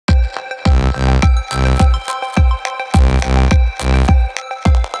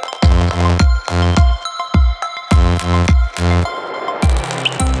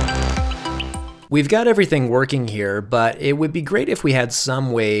We've got everything working here, but it would be great if we had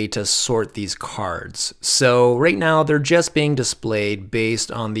some way to sort these cards. So right now they're just being displayed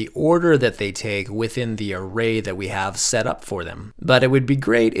based on the order that they take within the array that we have set up for them. But it would be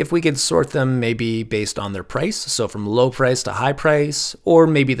great if we could sort them maybe based on their price, so from low price to high price, or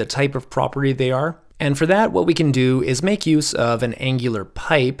maybe the type of property they are. And for that, what we can do is make use of an Angular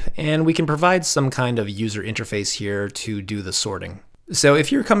pipe, and we can provide some kind of user interface here to do the sorting. So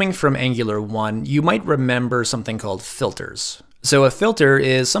if you're coming from Angular 1, you might remember something called filters. So a filter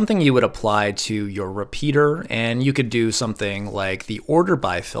is something you would apply to your repeater, and you could do something like the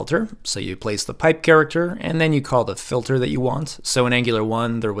orderBy filter. So you place the pipe character, and then you call the filter that you want. So in Angular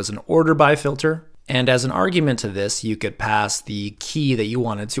 1, there was an orderBy filter. And as an argument to this, you could pass the key that you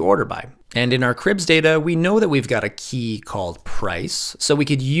wanted to order by. And in our cribs data, we know that we've got a key called price. So we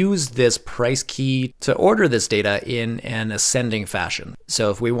could use this price key to order this data in an ascending fashion. So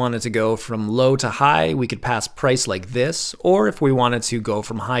if we wanted to go from low to high, we could pass price like this. Or if we wanted to go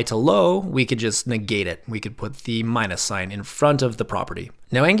from high to low, we could just negate it. We could put the minus sign in front of the property.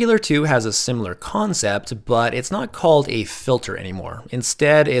 Now Angular 2 has a similar concept, but it's not called a filter anymore.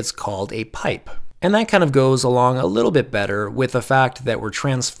 Instead, it's called a pipe. And that kind of goes along a little bit better with the fact that we're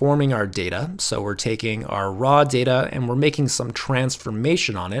transforming our data. So we're taking our raw data and we're making some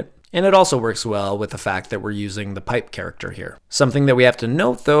transformation on it. And it also works well with the fact that we're using the pipe character here. Something that we have to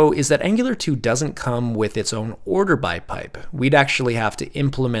note though is that Angular 2 doesn't come with its own orderBy pipe. We'd actually have to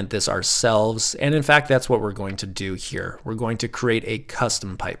implement this ourselves. And in fact, that's what we're going to do here. We're going to create a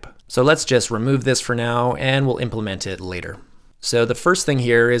custom pipe. So let's just remove this for now and we'll implement it later. So the first thing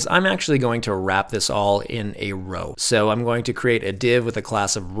here is I'm actually going to wrap this all in a row. So I'm going to create a div with a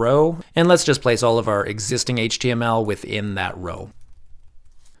class of row, and let's just place all of our existing HTML within that row.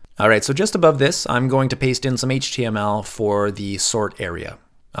 All right, so just above this, I'm going to paste in some HTML for the sort area.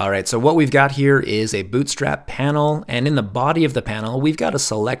 All right, so what we've got here is a bootstrap panel, and in the body of the panel, we've got a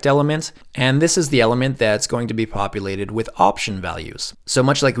select element, and this is the element that's going to be populated with option values. So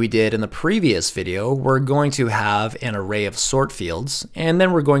much like we did in the previous video, we're going to have an array of sort fields, and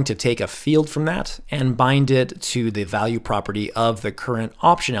then we're going to take a field from that and bind it to the value property of the current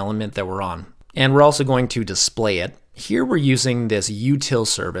option element that we're on. And we're also going to display it. Here we're using this util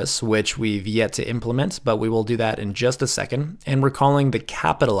service, which we've yet to implement, but we will do that in just a second, and we're calling the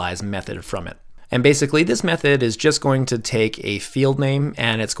capitalize method from it. And basically this method is just going to take a field name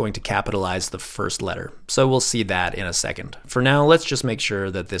and it's going to capitalize the first letter. So we'll see that in a second. For now, let's just make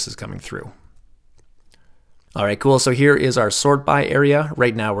sure that this is coming through. All right, cool. So here is our sortBy area.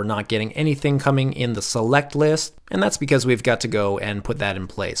 Right now we're not getting anything coming in the select list, and that's because we've got to go and put that in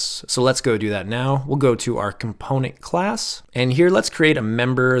place. So let's go do that now. We'll go to our component class, and here let's create a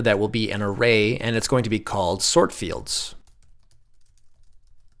member that will be an array, and it's going to be called sortFields.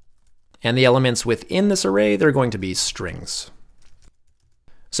 And the elements within this array, they're going to be strings.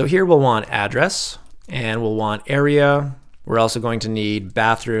 So here we'll want address, and we'll want area. We're also going to need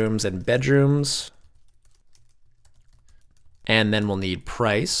bathrooms and bedrooms. And then we'll need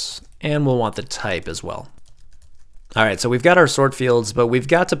price, and we'll want the type as well. All right, so we've got our sort fields, but we've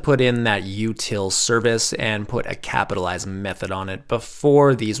got to put in that util service and put a capitalize method on it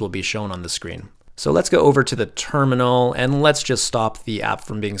before these will be shown on the screen. So let's go over to the terminal and let's just stop the app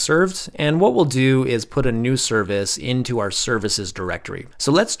from being served. And what we'll do is put a new service into our services directory.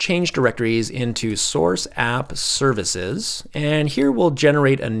 So let's change directories into source app services. And here we'll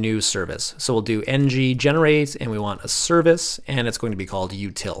generate a new service. So we'll do ng generate and we want a service and it's going to be called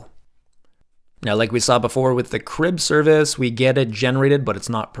util. Now, like we saw before with the crib service, we get it generated, but it's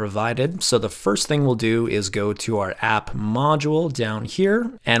not provided. So the first thing we'll do is go to our app module down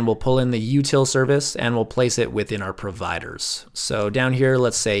here, and we'll pull in the util service, and we'll place it within our providers. So down here,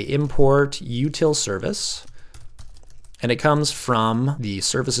 let's say import util service, and it comes from the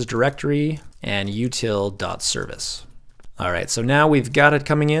services directory and util.service. All right, so now we've got it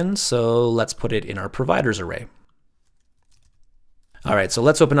coming in, so let's put it in our providers array. All right, so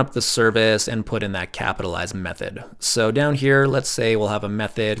let's open up the service and put in that capitalize method. So down here, let's say we'll have a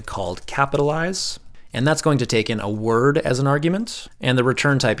method called capitalize, and that's going to take in a word as an argument, and the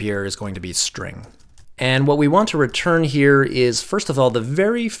return type here is going to be string. And what we want to return here is, first of all, the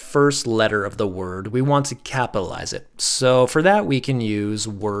very first letter of the word. We want to capitalize it. So for that, we can use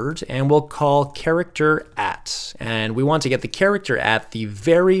word, and we'll call character at. And we want to get the character at the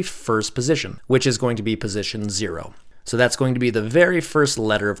very first position, which is going to be position 0. So that's going to be the very first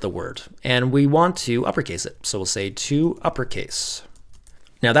letter of the word. And we want to uppercase it. So we'll say to uppercase.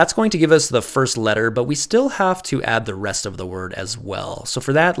 Now that's going to give us the first letter, but we still have to add the rest of the word as well. So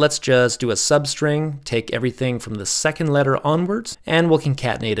for that, let's just do a substring, take everything from the second letter onwards, and we'll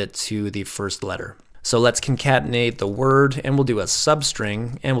concatenate it to the first letter. So let's concatenate the word, and we'll do a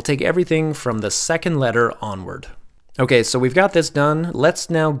substring, and we'll take everything from the second letter onward. Okay, so we've got this done. Let's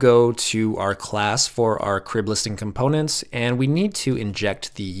now go to our class for our crib listing components, and we need to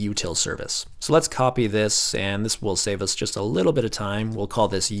inject the util service. So let's copy this, and this will save us just a little bit of time. We'll call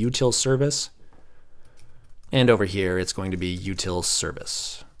this util service. And over here, it's going to be util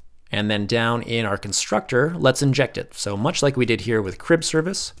service. And then down in our constructor, let's inject it. So much like we did here with crib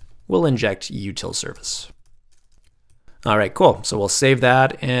service, we'll inject util service. All right, cool. So we'll save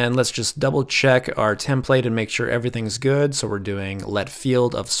that, and let's just double check our template and make sure everything's good. So we're doing let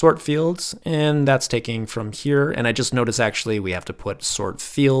field of sort fields, and that's taking from here. And I just noticed actually we have to put sort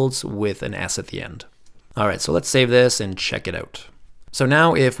fields with an S at the end. All right, so let's save this and check it out. So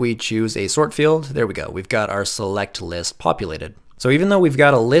now if we choose a sort field, there we go. We've got our select list populated. So even though we've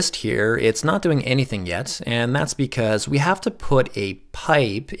got a list here, it's not doing anything yet, and that's because we have to put a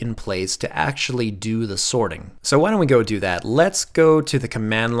pipe in place to actually do the sorting. So why don't we go do that? Let's go to the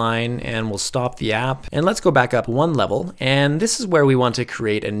command line, and we'll stop the app, and let's go back up one level, and this is where we want to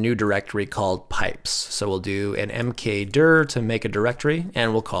create a new directory called pipes. So we'll do an mkdir to make a directory,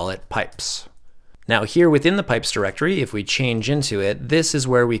 and we'll call it pipes. Now here within the pipes directory, if we change into it, this is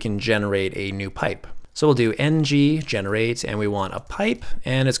where we can generate a new pipe. So we'll do ng generate, and we want a pipe,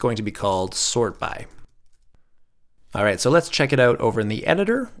 and it's going to be called sortBy. All right, so let's check it out over in the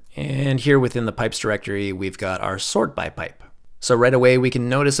editor, and here within the pipes directory, we've got our sortBy pipe. So right away, we can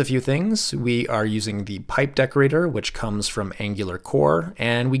notice a few things. We are using the pipe decorator, which comes from Angular Core,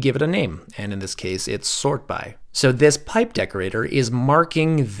 and we give it a name, and in this case, it's sortBy. So this pipe decorator is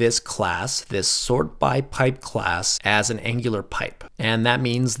marking this class, this sortBy pipe class, as an Angular pipe. And that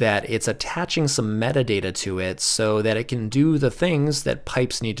means that it's attaching some metadata to it so that it can do the things that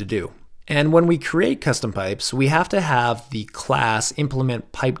pipes need to do. And when we create custom pipes, we have to have the class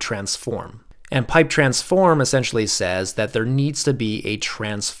implement pipe transform. And pipe transform essentially says that there needs to be a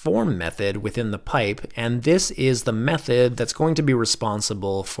transform method within the pipe, and this is the method that's going to be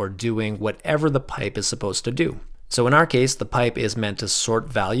responsible for doing whatever the pipe is supposed to do. So in our case, the pipe is meant to sort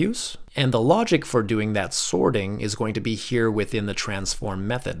values, and the logic for doing that sorting is going to be here within the transform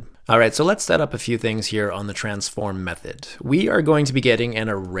method. All right, so let's set up a few things here on the transform method. We are going to be getting an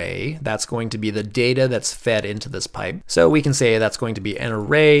array. That's going to be the data that's fed into this pipe. So we can say that's going to be an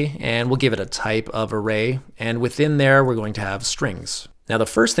array, and we'll give it a type of array. And within there, we're going to have strings. Now, the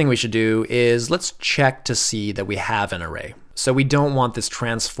first thing we should do is let's check to see that we have an array. So we don't want this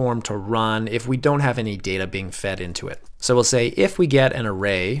transform to run if we don't have any data being fed into it. So we'll say if we get an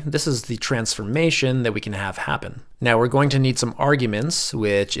array, this is the transformation that we can have happen. Now we're going to need some arguments,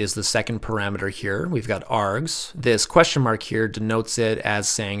 which is the second parameter here. We've got args. This question mark here denotes it as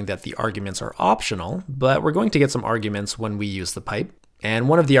saying that the arguments are optional, but we're going to get some arguments when we use the pipe. And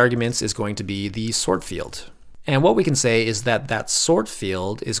one of the arguments is going to be the sort field. And what we can say is that that sort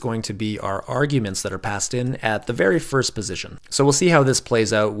field is going to be our arguments that are passed in at the very first position. So we'll see how this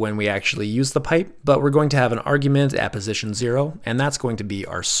plays out when we actually use the pipe, but we're going to have an argument at position 0, and that's going to be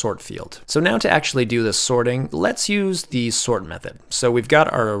our sort field. So now to actually do the sorting, let's use the sort method. So we've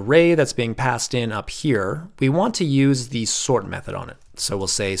got our array that's being passed in up here. We want to use the sort method on it. So we'll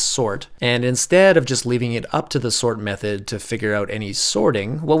say sort, and instead of just leaving it up to the sort method to figure out any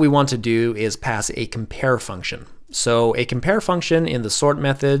sorting, what we want to do is pass a compare function. So a compare function in the sort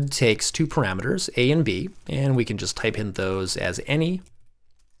method takes two parameters, a and b, and we can just type in those as any.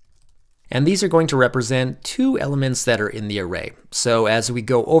 And these are going to represent two elements that are in the array. So as we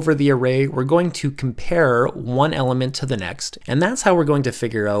go over the array, we're going to compare one element to the next, and that's how we're going to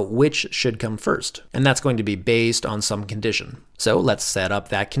figure out which should come first. And that's going to be based on some condition. So let's set up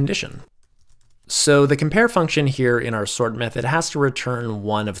that condition. So the compare function here in our sort method has to return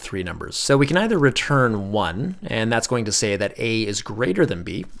one of three numbers. So we can either return 1, and that's going to say that a is greater than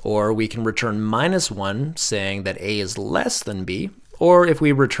b, or we can return -1, saying that a is less than b, or if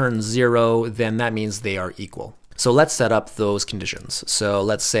we return 0, then that means they are equal. So let's set up those conditions. So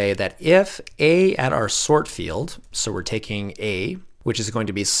let's say that if a at our sort field, so we're taking a, which is going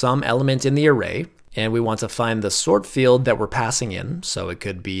to be some element in the array, and we want to find the sort field that we're passing in, so it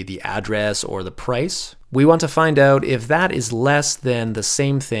could be the address or the price. We want to find out if that is less than the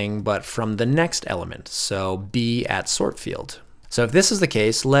same thing but from the next element, so b at sort field. So if this is the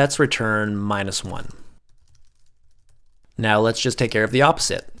case, let's return -1. Now let's just take care of the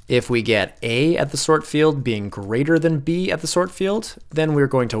opposite. If we get A at the sort field being greater than B at the sort field, then we're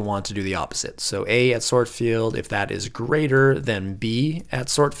going to want to do the opposite. So A at sort field, if that is greater than B at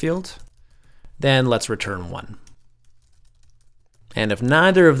sort field, then let's return 1. And if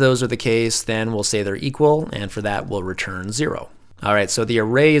neither of those are the case, then we'll say they're equal, and for that we'll return 0. All right, so the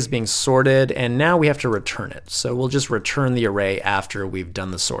array is being sorted, and now we have to return it. So we'll just return the array after we've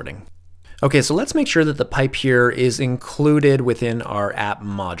done the sorting. Okay, so let's make sure that the pipe here is included within our app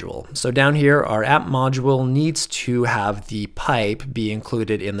module. So down here, our app module needs to have the pipe be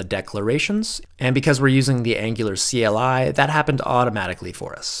included in the declarations. And because we're using the Angular CLI, that happened automatically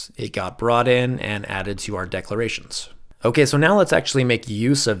for us. It got brought in and added to our declarations. Okay, so now let's actually make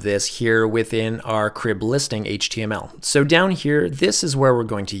use of this here within our crib listing HTML. So down here, this is where we're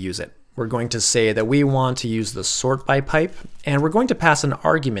going to use it. We're going to say that we want to use the sortBy pipe, and we're going to pass an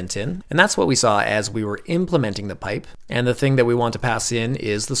argument in, and that's what we saw as we were implementing the pipe. And the thing that we want to pass in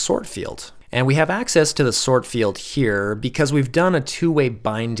is the sort field. And we have access to the sort field here because we've done a two-way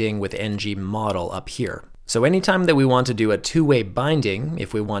binding with ng model up here. So anytime that we want to do a two-way binding,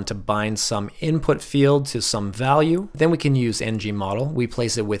 if we want to bind some input field to some value, then we can use ng model. We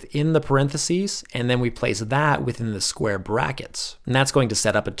place it within the parentheses, and then we place that within the square brackets. And that's going to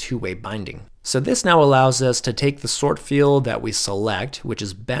set up a two-way binding. So this now allows us to take the sort field that we select, which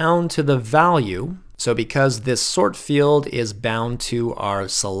is bound to the value. So because this sort field is bound to our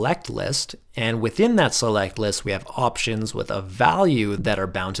select list, and within that select list we have options with a value that are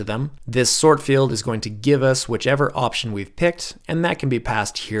bound to them, this sort field is going to give us whichever option we've picked, and that can be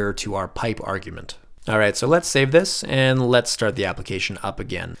passed here to our pipe argument. All right, so let's save this and let's start the application up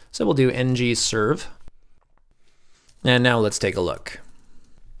again. So we'll do ng serve, and now let's take a look.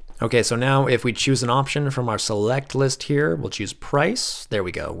 Okay, so now if we choose an option from our select list here, we'll choose price. There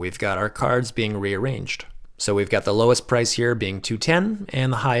we go. We've got our cards being rearranged. So we've got the lowest price here being $210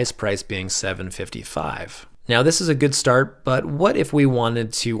 and the highest price being $755. Now this is a good start, but what if we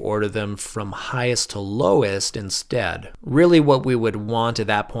wanted to order them from highest to lowest instead? Really what we would want at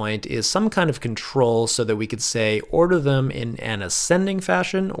that point is some kind of control so that we could say order them in an ascending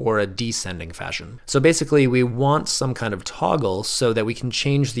fashion or a descending fashion. So basically we want some kind of toggle so that we can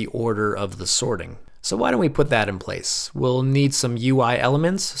change the order of the sorting. So why don't we put that in place? We'll need some UI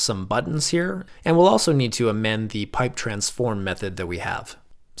elements, some buttons here, and we'll also need to amend the pipe transform method that we have.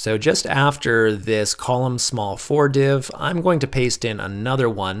 So just after this column small for div, I'm going to paste in another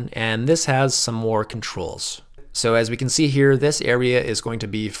one, and this has some more controls. So as we can see here, this area is going to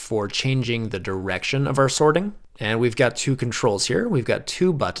be for changing the direction of our sorting. And we've got two controls here. We've got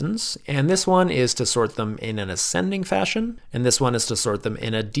two buttons, and this one is to sort them in an ascending fashion, and this one is to sort them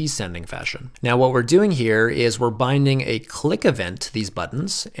in a descending fashion. Now what we're doing here is we're binding a click event to these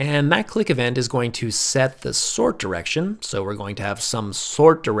buttons, and that click event is going to set the sort direction. So we're going to have some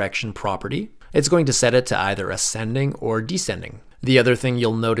sort direction property. It's going to set it to either ascending or descending. The other thing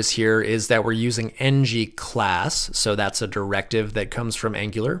you'll notice here is that we're using ng class, so that's a directive that comes from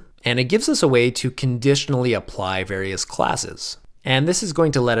Angular, and it gives us a way to conditionally apply various classes. And this is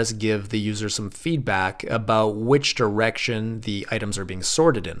going to let us give the user some feedback about which direction the items are being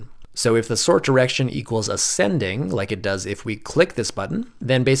sorted in. So if the sort direction equals ascending, like it does if we click this button,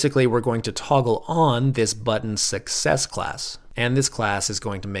 then basically we're going to toggle on this button success class. And this class is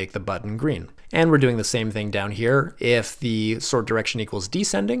going to make the button green. And we're doing the same thing down here. If the sort direction equals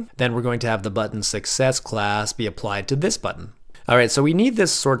descending, then we're going to have the button success class be applied to this button. All right, so we need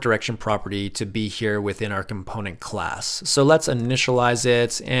this sort direction property to be here within our component class. So let's initialize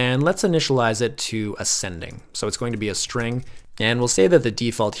it, and let's initialize it to ascending. So it's going to be a string, and we'll say that the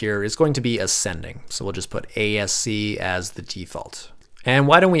default here is going to be ascending. So we'll just put ASC as the default. And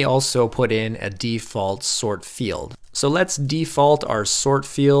why don't we also put in a default sort field? So let's default our sort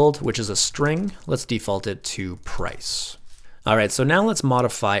field, which is a string. Let's default it to price. All right, so now let's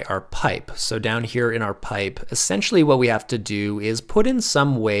modify our pipe. So down here in our pipe, essentially what we have to do is put in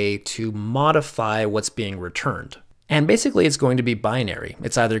some way to modify what's being returned. And basically it's going to be binary.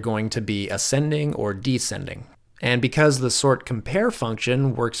 It's either going to be ascending or descending. And because the sort compare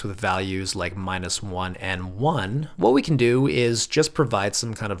function works with values like -1 and 1, what we can do is just provide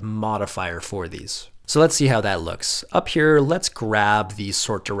some kind of modifier for these. So let's see how that looks. Up here, let's grab the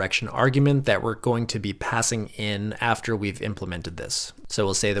sort direction argument that we're going to be passing in after we've implemented this. So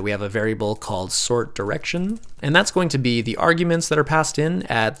we'll say that we have a variable called sort direction, and that's going to be the arguments that are passed in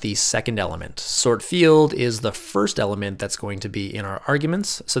at the second element. Sort field is the first element that's going to be in our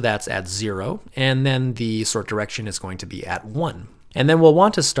arguments, so that's at 0, and then the sort direction is going to be at 1. And then we'll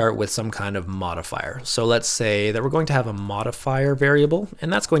want to start with some kind of modifier. So let's say that we're going to have a modifier variable,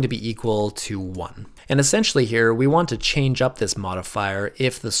 and that's going to be equal to 1. And essentially here, we want to change up this modifier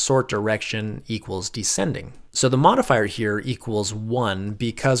if the sort direction equals descending. So the modifier here equals 1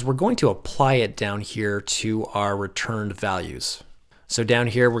 because we're going to apply it down here to our returned values. So down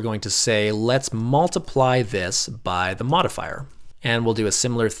here, we're going to say, let's multiply this by the modifier. And we'll do a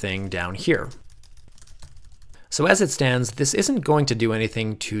similar thing down here. So as it stands, this isn't going to do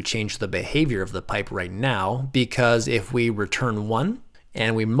anything to change the behavior of the pipe right now, because if we return 1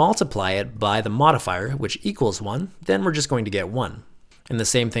 and we multiply it by the modifier, which equals 1, then we're just going to get 1. And the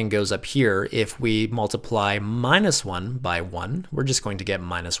same thing goes up here. If we multiply -1 by 1, we're just going to get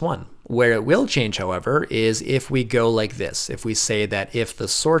 -1. Where it will change, however, is if we go like this. If we say that if the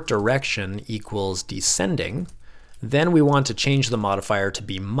sort direction equals descending, then we want to change the modifier to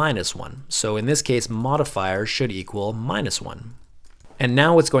be -1. So in this case, modifier should equal -1. And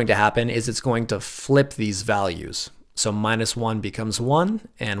now what's going to happen is it's going to flip these values. So -1 becomes 1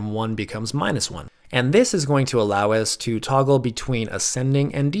 and 1 becomes -1. And this is going to allow us to toggle between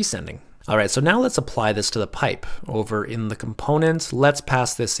ascending and descending. All right, so now let's apply this to the pipe. Over in the component, let's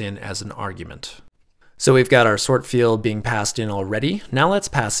pass this in as an argument. So we've got our sort field being passed in already. Now let's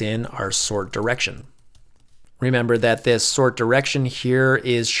pass in our sort direction. Remember that this sort direction here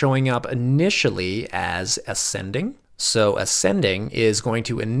is showing up initially as ascending. So ascending is going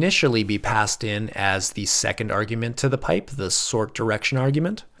to initially be passed in as the second argument to the pipe, the sort direction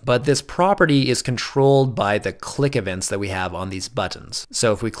argument. But this property is controlled by the click events that we have on these buttons.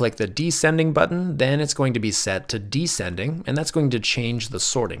 So if we click the descending button, then it's going to be set to descending, and that's going to change the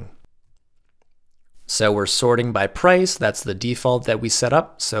sorting. So we're sorting by price, that's the default that we set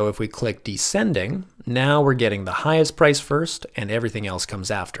up. So if we click descending, now we're getting the highest price first and everything else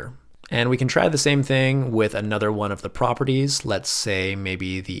comes after. And we can try the same thing with another one of the properties. Let's say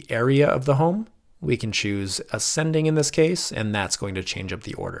maybe the area of the home. We can choose ascending in this case, and that's going to change up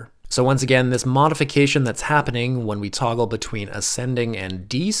the order. So once again, this modification that's happening when we toggle between ascending and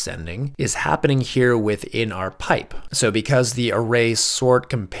descending is happening here within our pipe. So because the array sort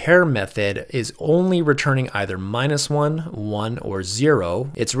compare method is only returning either -1, 1, or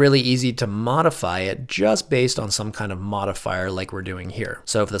 0, it's really easy to modify it just based on some kind of modifier like we're doing here.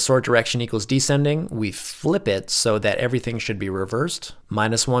 So if the sort direction equals descending, we flip it so that everything should be reversed.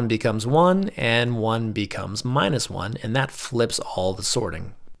 -1 becomes 1 and 1 becomes -1, and that flips all the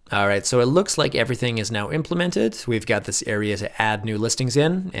sorting. All right, so it looks like everything is now implemented. We've got this area to add new listings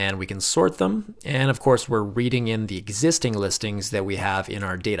in, and we can sort them. And of course, we're reading in the existing listings that we have in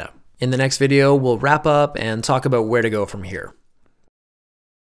our data. In the next video, we'll wrap up and talk about where to go from here.